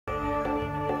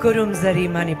Kurumzari,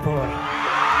 Manipur.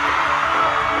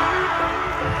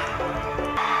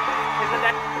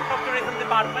 Of Tourism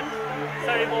Department,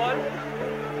 Sir Ibol,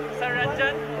 Sir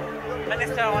Ranjan,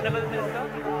 Minister, Honorable Minister.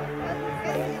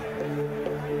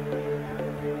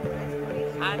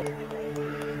 And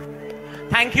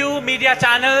thank you, media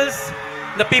channels,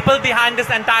 the people behind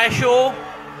this entire show,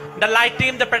 the light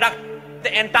team,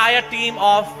 the entire team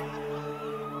of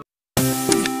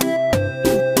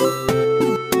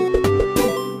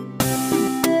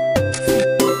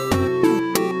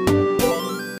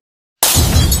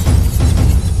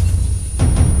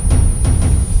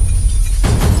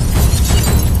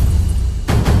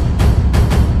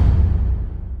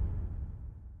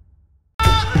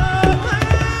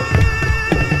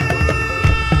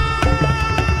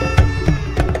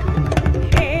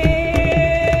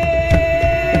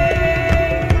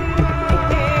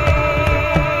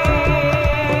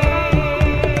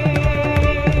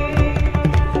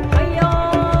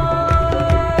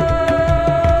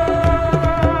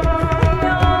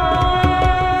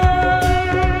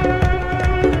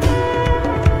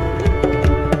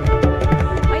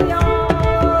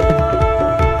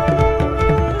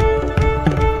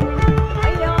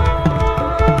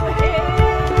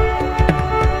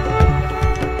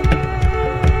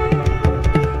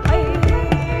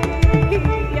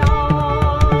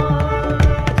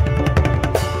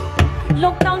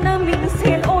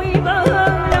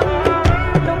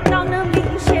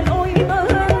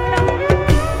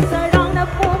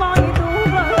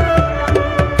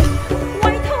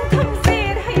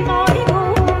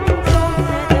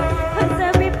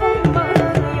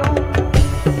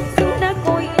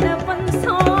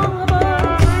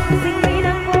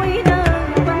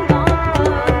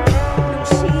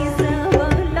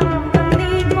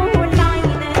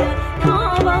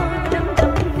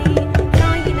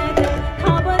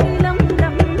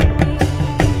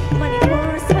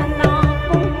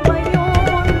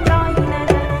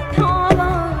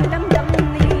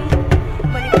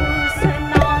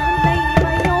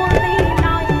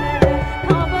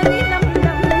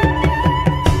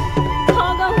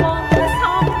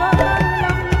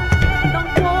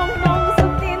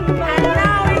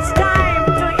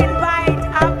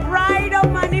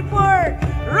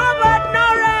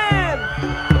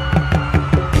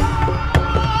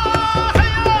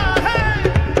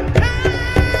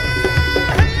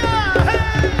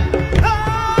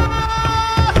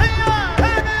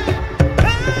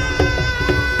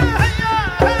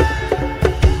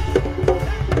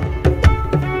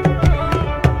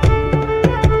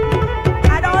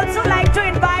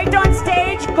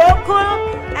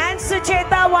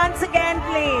once again,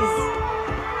 please.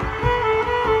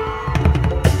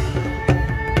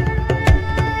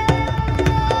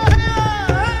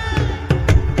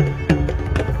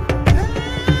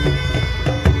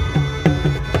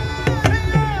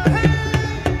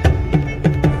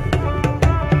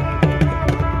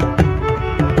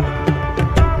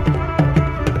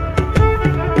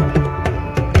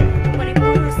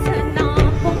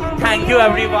 Thank you,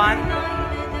 everyone.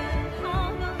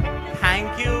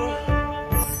 Thank you,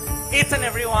 each and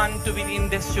everyone, to be in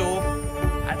this show.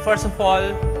 And first of all,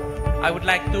 I would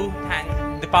like to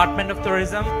thank Department of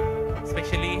Tourism,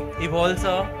 especially Evol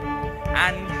sir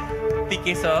and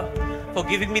PK sir, for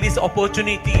giving me this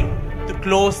opportunity to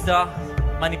close the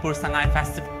Manipur Sangai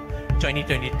Festival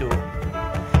 2022.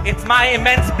 It's my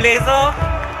immense pleasure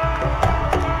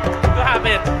to have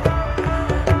it.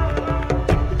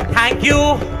 Thank you,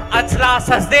 Achla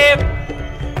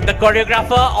Sasdev, the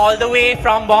choreographer, all the way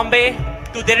from Bombay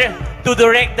to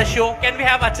direct the show. Can we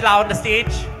have Achla on the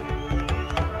stage?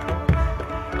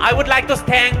 I would like to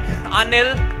thank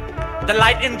Anil, the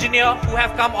light engineer, who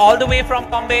have come all the way from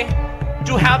Bombay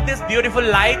to have these beautiful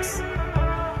lights.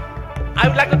 I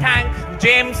would like to thank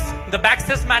James, the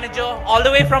backstage manager, all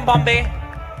the way from Bombay.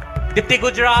 Dipti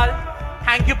Gujral,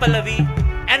 thank you Pallavi,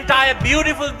 entire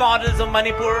beautiful models of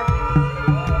Manipur.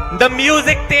 The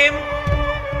music team,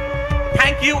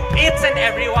 thank you each and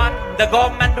everyone, the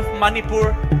government of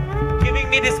Manipur, giving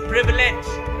me this privilege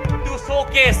to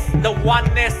showcase the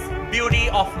oneness, beauty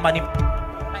of Manipur.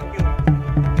 Thank you.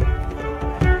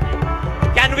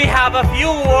 Can we have a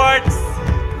few words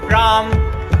from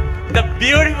the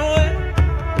beautiful,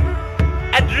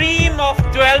 a dream of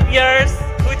 12 years,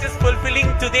 which is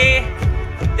fulfilling today.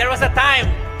 There was a time,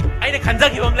 I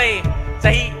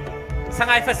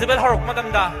Sangai Festival Horok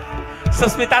Madamda,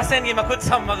 Susmita Sen Yimakut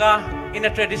Samaga in a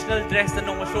traditional dress and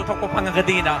no show Toko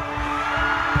Pangagadina.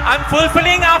 I'm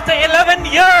fulfilling after 11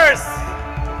 years,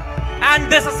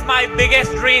 and this is my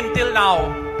biggest dream till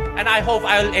now, and I hope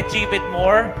I'll achieve it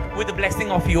more with the blessing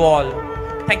of you all.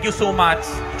 Thank you so much.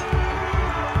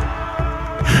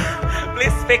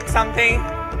 Please pick something.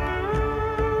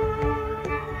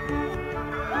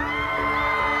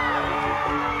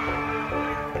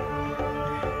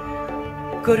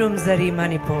 Kurumzari,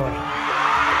 Manipur.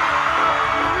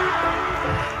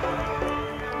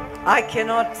 I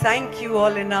cannot thank you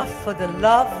all enough for the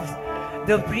love,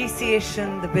 the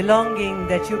appreciation, the belonging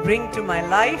that you bring to my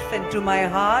life and to my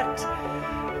heart.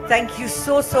 Thank you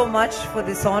so, so much for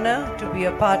this honor to be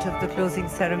a part of the closing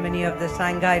ceremony of the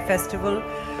Sangai festival.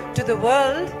 To the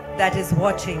world that is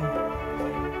watching,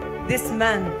 this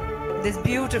man, this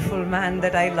beautiful man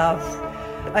that I love,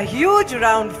 a huge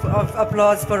round of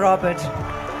applause for Robert.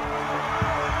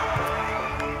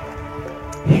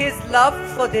 His love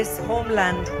for this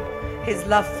homeland, his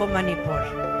love for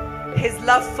Manipur, his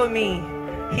love for me,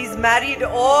 he's married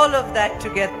all of that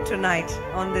together tonight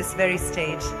on this very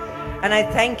stage. And I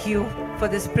thank you for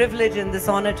this privilege and this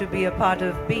honor to be a part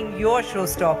of being your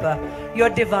showstopper. You're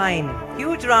divine.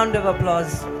 Huge round of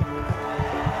applause.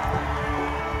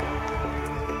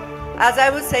 As I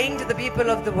was saying to the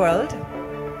people of the world,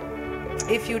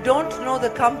 if you don't know the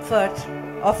comfort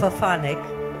of a Phanik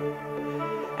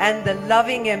and the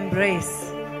loving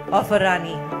embrace of a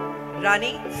Rani,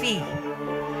 Fee,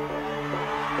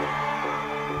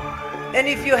 then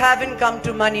if you haven't come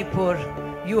to Manipur,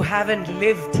 you haven't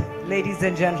lived, ladies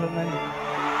and gentlemen.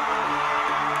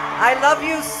 I love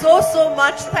you so, so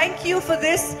much. Thank you for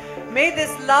this. May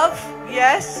this love,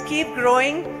 yes, keep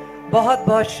growing. Bahut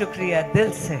bahut shukriya,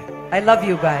 dil se. I love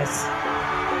you guys.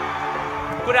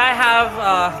 Could I have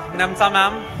Namsa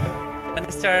ma'am,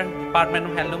 Minister, Department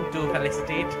of Handloom, to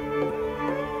felicitate?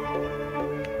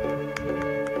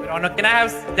 Your Honor, can I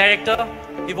have Director,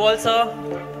 Evol sir?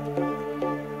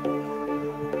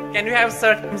 Can we have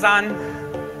Sir Ramzan?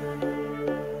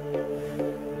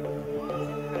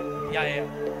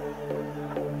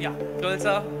 Yeah, Joel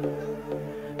sir.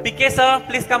 PK sir,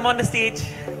 please come on the stage.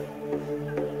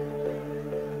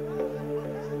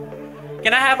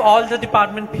 Can I have all the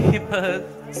department people?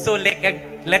 So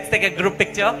let's take a group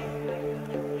picture.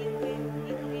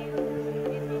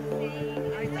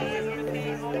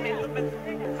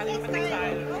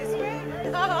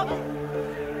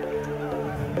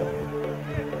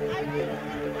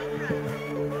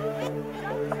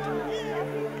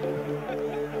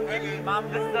 Ma'am,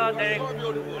 this is the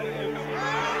director. This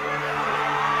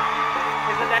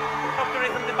is the director of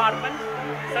tourism department,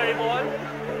 Sir Evol,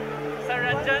 Sir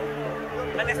Ranjan,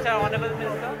 Minister, Honorable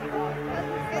Minister,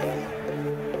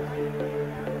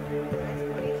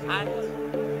 and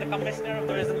the Commissioner of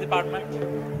Tourism Department.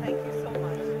 Thank you so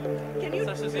much. Can you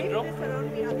Sir bring Susmita? this around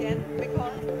me again?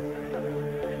 Because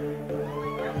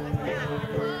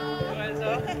Well,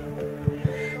 sir.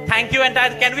 Thank you,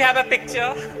 entire. Can we have a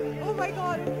picture? oh my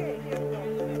God, okay. Here we go.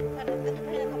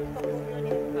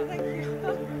 Thank you.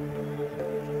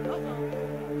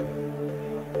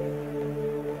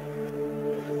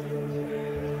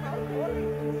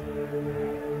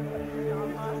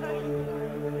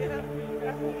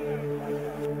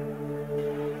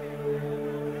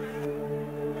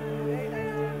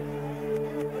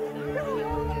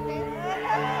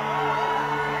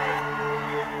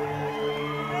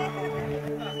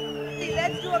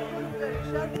 Let's do a group,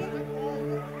 shall we?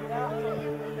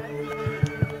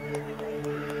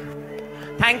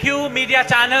 Thank you, media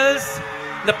channels,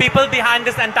 the people behind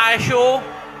this entire show,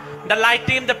 the light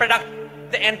team,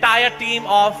 the entire team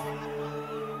of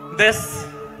this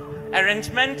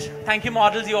arrangement. Thank you,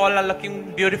 models. You all are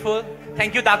looking beautiful.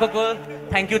 Thank you, Dakokul.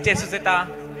 Thank you, Susmita.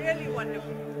 Really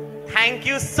wonderful. Thank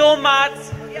you so much.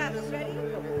 Yeah, ready?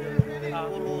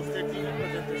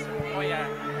 Oh, yeah.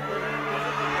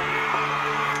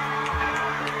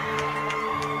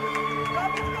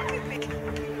 Robert, come with me.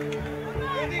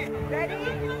 Ready?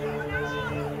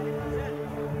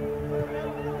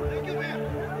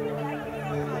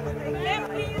 Ma'am,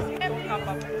 please. Come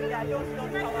up. Yeah, don't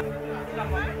come up.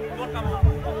 Come on. Don't come on.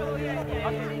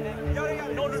 No,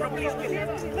 please.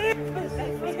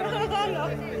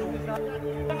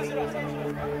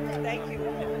 Thank you.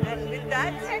 And with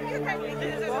that, we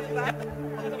will walk back.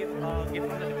 Gift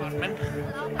from the department.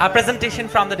 A presentation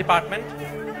from the department.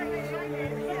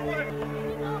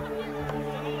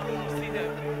 See the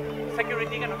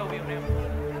security can go view.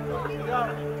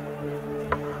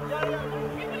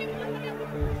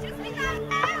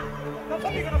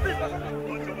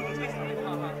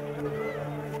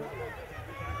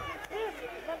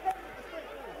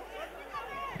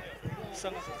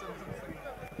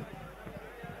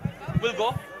 We'll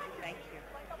go. Thank you.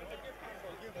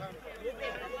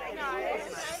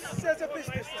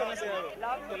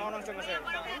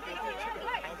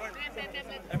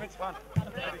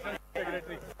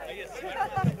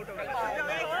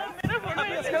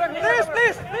 Please,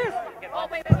 please,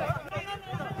 please.